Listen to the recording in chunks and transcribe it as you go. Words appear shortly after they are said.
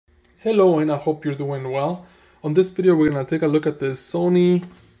Hello, and I hope you're doing well. On this video we're going to take a look at this Sony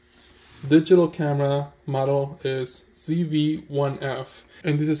digital camera. Model is ZV1F,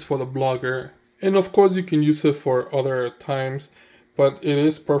 and this is for the blogger. And of course you can use it for other times, but it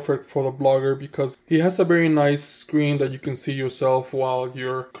is perfect for the blogger because it has a very nice screen that you can see yourself while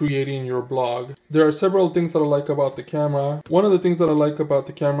you're creating your blog. There are several things that I like about the camera. One of the things that I like about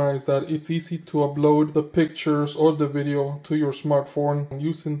the camera is that it's easy to upload the pictures or the video to your smartphone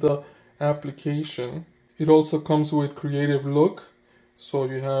using the application. It also comes with creative look, so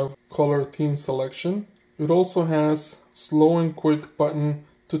you have color theme selection. It also has slow and quick button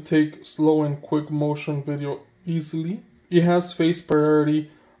to take slow and quick motion video easily. It has face priority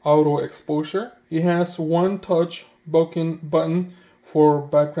auto exposure. It has one touch bokeh button for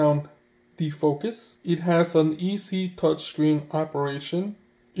background defocus. It has an easy touchscreen operation.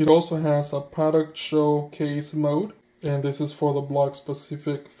 It also has a product showcase mode, and this is for the blog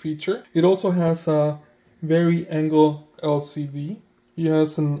specific feature. It also has a very angle LCD. It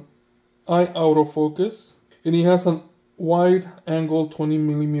has an eye autofocus, and it has a wide angle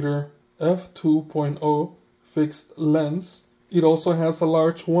 20mm f2.0 fixed lens. It also has a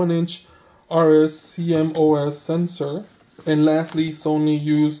large 1-inch RS-CMOS sensor. And lastly, Sony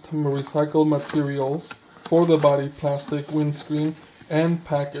used recycled materials for the body, plastic, windscreen, and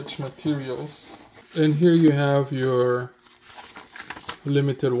package materials. And here you have your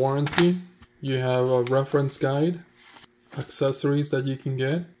limited warranty. You have a reference guide, accessories that you can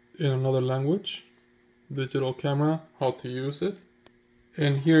get in another language, digital camera, how to use it.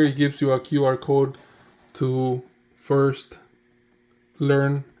 And here it gives you a QR code to first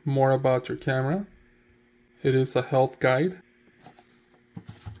learn more about your camera. It is a help guide.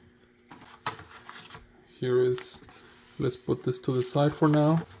 Here is, let's put this to the side for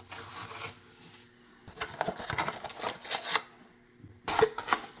now.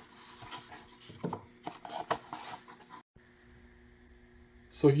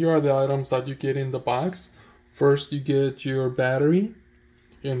 So here are the items that you get in the box. First you get your battery,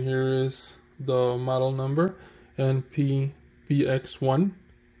 and here is the model number, NPBX1.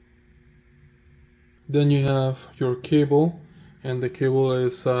 Then you have your cable, and the cable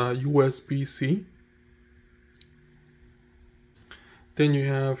is USB-C. Then you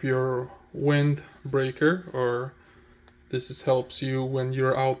have your wind breaker, or this helps you when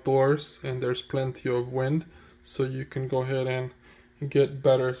you're outdoors and there's plenty of wind, so you can go ahead and get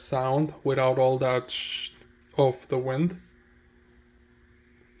better sound without all that of the wind.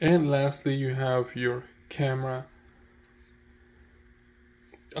 And lastly, you have your camera.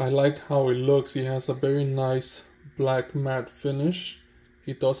 I like how it looks. It has a very nice black matte finish.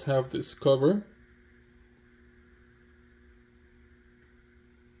 It does have this cover.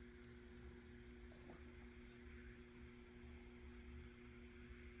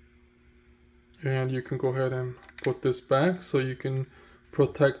 And you can go ahead and put this back so you can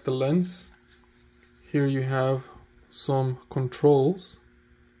protect the lens. Here you have some controls.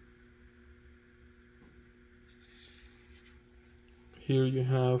 Here you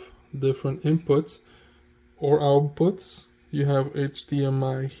have different inputs or outputs. You have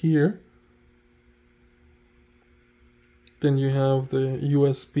HDMI here. Then you have the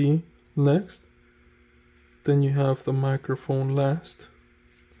USB next. Then you have the microphone last.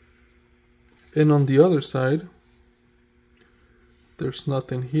 And on the other side, there's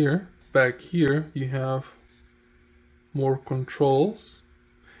nothing here. Back here you have more controls.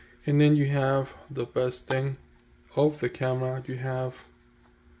 And then you have the best thing of the camera, you have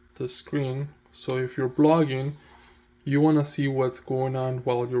the screen. So if you're blogging, you want to see what's going on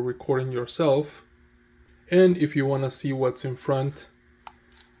while you're recording yourself, and if you want to see what's in front,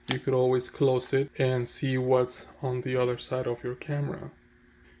 you could always close it and see what's on the other side of your camera.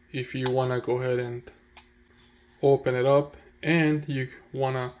 If you want to go ahead and open it up and you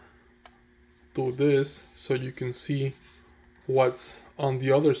want to do this so you can see what's on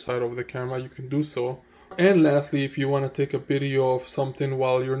the other side of the camera, you can do so. And lastly, if you want to take a video of something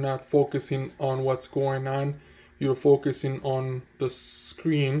while you're not focusing on what's going on, you're focusing on the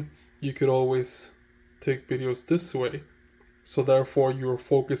screen, you could always take videos this way. So therefore you're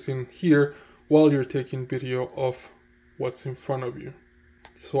focusing here while you're taking video of what's in front of you.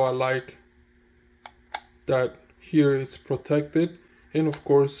 So I like that here it's protected, and of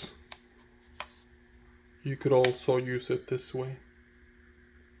course you could also use it this way.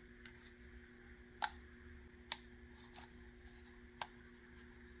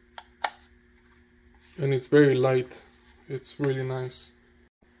 And it's very light. It's really nice.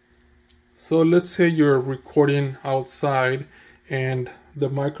 So let's say you're recording outside and the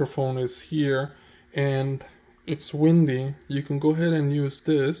microphone is here and it's windy. You can go ahead and use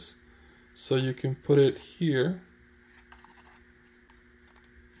this So you can put it here.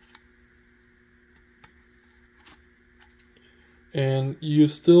 And you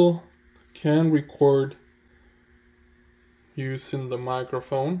still can record using the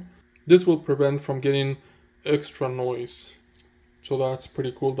microphone. This will prevent from getting extra noise. So that's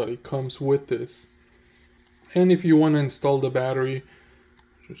pretty cool that it comes with this. And if you want to install the battery,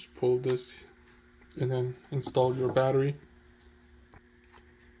 just pull this and then install your battery.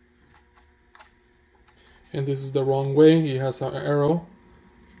 And this is the wrong way, it has an arrow.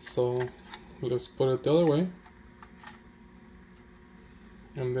 So let's put it the other way.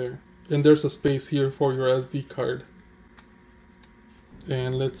 And there. And there's a space here for your SD card.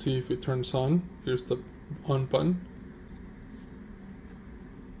 And let's see if it turns on. Here's the on button.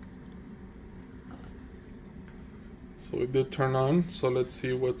 So it did turn on. So let's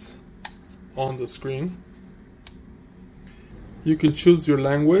see what's on the screen. You can choose your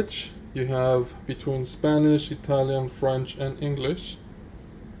language. You have between Spanish, Italian, French, and English.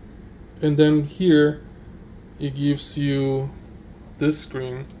 And then here it gives you this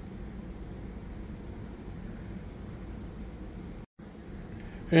screen.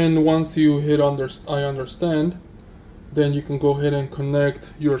 And once you hit I understand, then you can go ahead and connect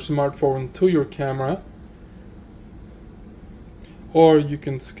your smartphone to your camera, or you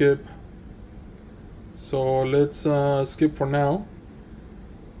can skip. So let's skip for now.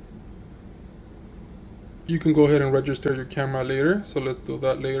 You can go ahead and register your camera later, so let's do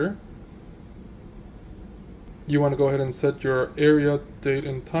that later. You want to go ahead and set your area, date,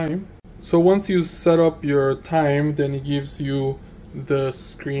 and time. So once you set up your time, then it gives you the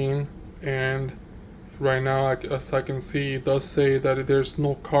screen, and right now, as I can see, it does say that there's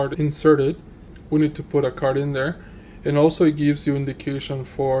no card inserted. We need to put a card in there. And also it gives you indication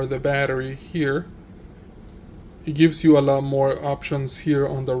for the battery here. It gives you a lot more options here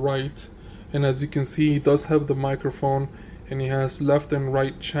on the right. And as you can see, it does have the microphone, and it has left and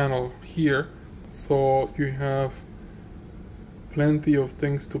right channel here. So you have plenty of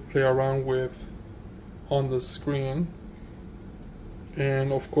things to play around with on the screen.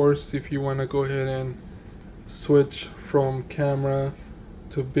 And of course, if you want to go ahead and switch from camera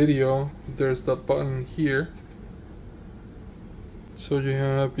to video, there's that button here. So you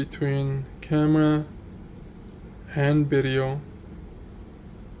have between camera and video.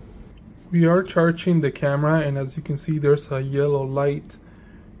 We are charging the camera, and as you can see, there's a yellow light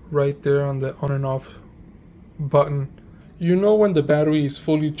right there on the on and off button. You know when the battery is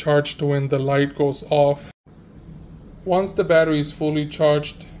fully charged when the light goes off. Once the battery is fully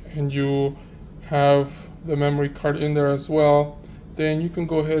charged and you have the memory card in there as well, then you can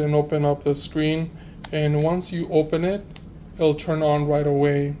go ahead and open up the screen, and once you open it, it'll turn on right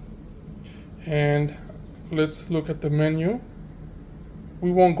away. And let's look at the menu.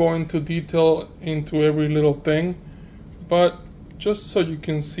 We won't go into detail into every little thing, but just so you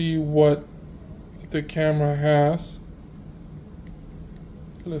can see what the camera has,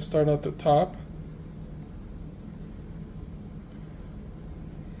 let's start at the top.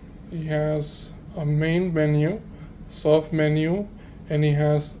 It has a main menu, soft menu, and it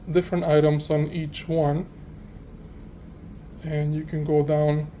has different items on each one. And you can go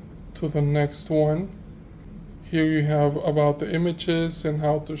down to the next one. Here you have about the images and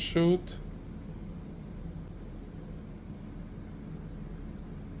how to shoot.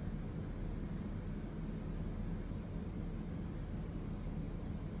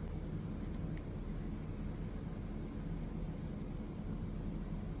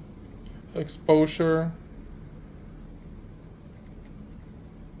 Exposure.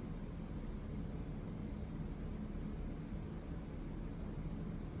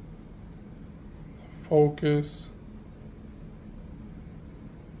 Focus.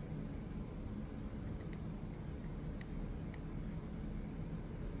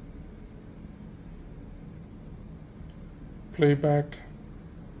 Playback.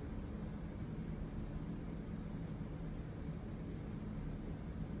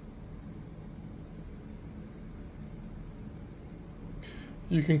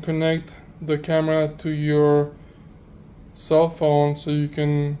 You can connect the camera to your cell phone so you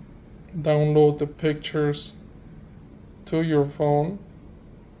can download the pictures to your phone,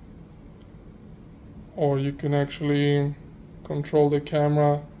 or you can actually control the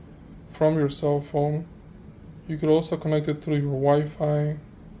camera from your cell phone. You could also connect it through your Wi-Fi,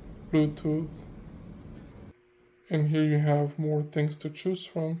 Bluetooth, and here you have more things to choose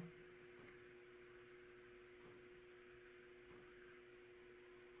from.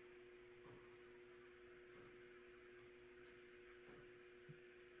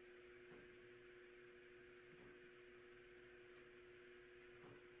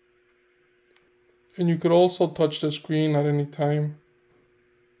 And you could also touch the screen at any time.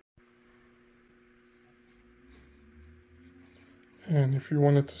 And if you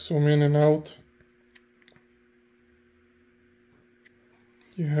wanted to zoom in and out,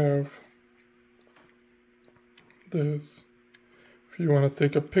 you have this. If you want to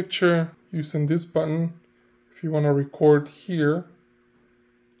take a picture using this button, if you want to record here,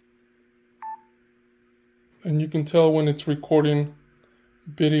 and you can tell when it's recording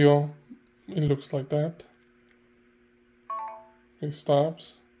video, it looks like that. It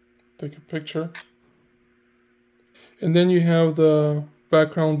stops, take a picture. And then you have the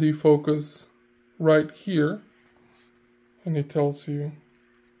background defocus right here, and it tells you.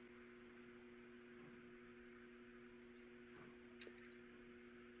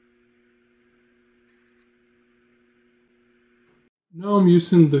 Now I'm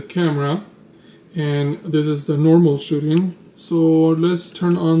using the camera, and this is the normal shooting. So let's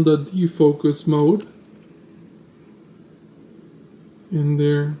turn on the defocus mode. And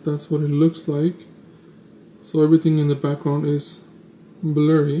there, that's what it looks like. So everything in the background is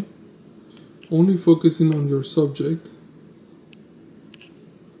blurry, only focusing on your subject.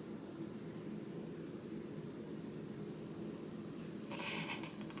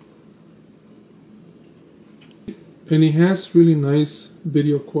 And it has really nice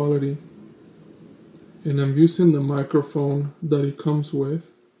video quality. And I'm using the microphone that it comes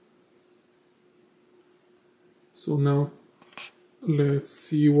with. So now let's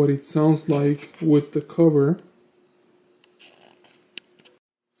see what it sounds like with the cover.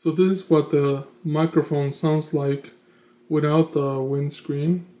 So this is what the microphone sounds like without the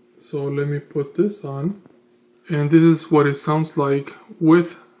windscreen. So let me put this on. And this is what it sounds like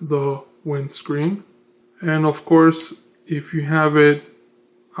with the windscreen. And of course, if you have it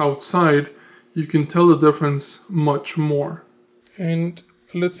outside, you can tell the difference much more. And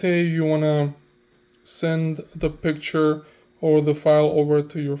let's say you want to send the picture or the file over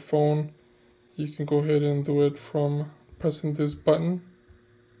to your phone. You can go ahead and do it from pressing this button.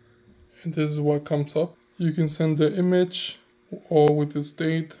 And this is what comes up. You can send the image or with this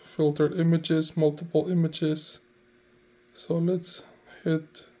date, filtered images, multiple images. So let's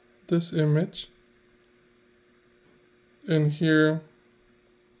hit this image. And here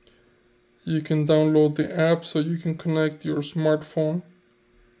you can download the app so you can connect your smartphone,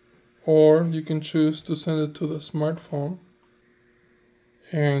 or you can choose to send it to the smartphone,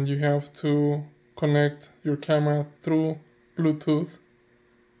 and you have to connect your camera through Bluetooth,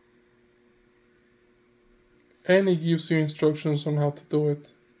 and it gives you instructions on how to do it.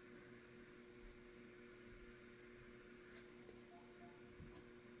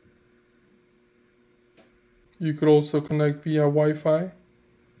 You could also connect via Wi-Fi.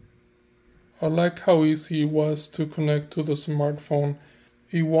 I like how easy it was to connect to the smartphone.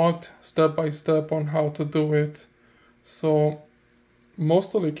 It walked step by step on how to do it. So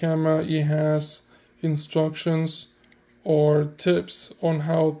most of the camera, it has instructions or tips on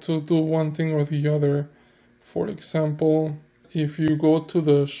how to do one thing or the other. For example, if you go to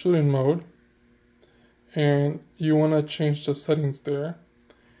the shooting mode and you want to change the settings there,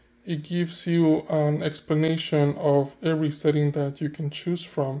 it gives you an explanation of every setting that you can choose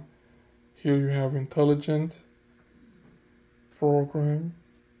from. Here you have intelligent, program,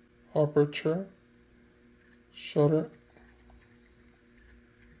 aperture, shutter,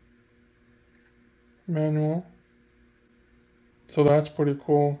 manual. So that's pretty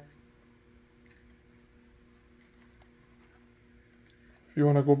cool. If you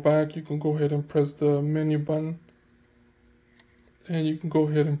want to go back, you can go ahead and press the menu button, and you can go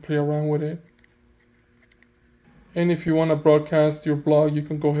ahead and play around with it. And if you want to broadcast your blog, you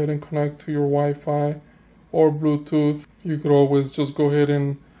can go ahead and connect to your Wi-Fi or Bluetooth. You could always just go ahead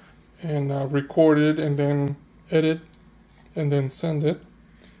and record it and then edit and then send it.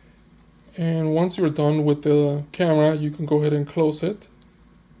 And once you're done with the camera, you can go ahead and close it.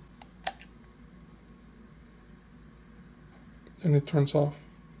 And it turns off.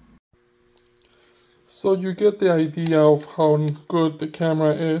 So you get the idea of how good the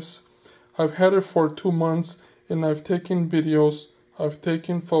camera is. I've had it for 2 months and I've taken videos, I've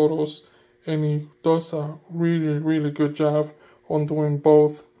taken photos, and it does a really good job on doing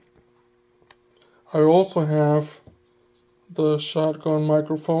both. I also have the shotgun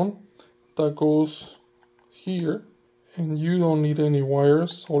microphone that goes here, and you don't need any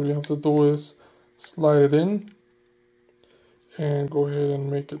wires. All you have to do is slide it in and go ahead and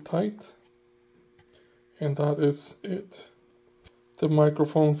make it tight, and that is it. The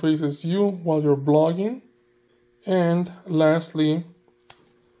microphone faces you while you're blogging. And lastly,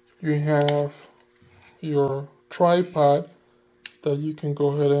 you have your tripod that you can go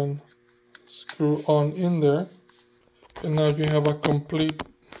ahead and screw on in there, and now you have a complete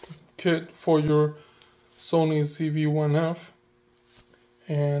kit for your Sony ZV-1F.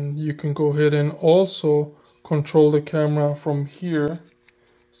 And you can go ahead and also control the camera from here,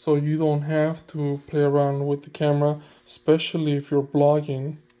 so you don't have to play around with the camera, especially if you're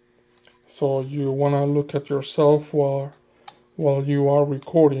blogging. So you want to look at yourself while you are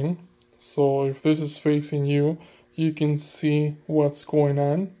recording. So if this is facing you, you can see what's going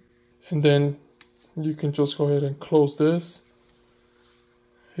on, and then you can just go ahead and close this,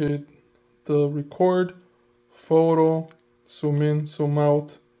 hit the record, photo, zoom in, zoom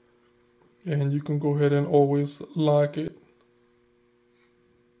out, and you can go ahead and always lock it.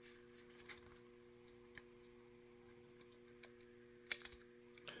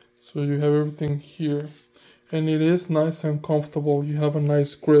 So you have everything here, and it is nice and comfortable. You have a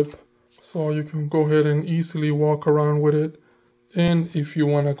nice grip, so you can go ahead and easily walk around with it. And if you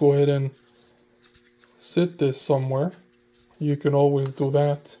want to go ahead and sit this somewhere, you can always do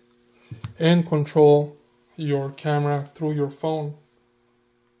that, and control your camera through your phone,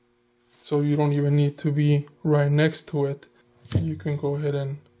 so you don't even need to be right next to it. You can go ahead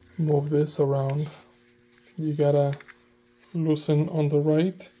and move this around. You gotta loosen on the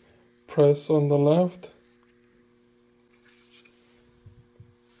right, press on the left.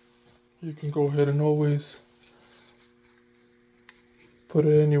 You can go ahead and always put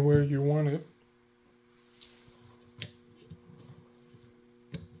it anywhere you want it.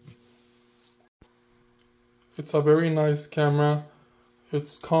 It's a very nice camera.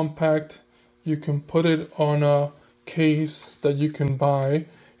 It's compact. You can put it on a case that you can buy,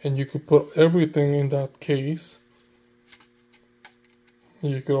 and you can put everything in that case.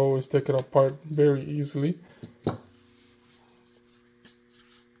 You could always take it apart very easily.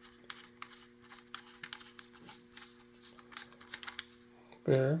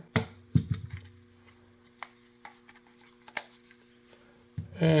 There.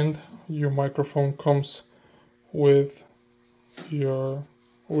 And your microphone comes with your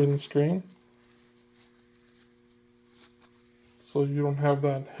windscreen, so you don't have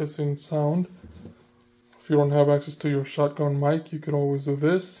that hissing sound. If you don't have access to your shotgun mic, you can always do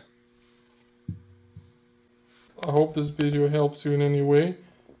this. I hope this video helps you in any way.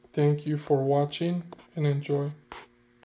 Thank you for watching, and enjoy.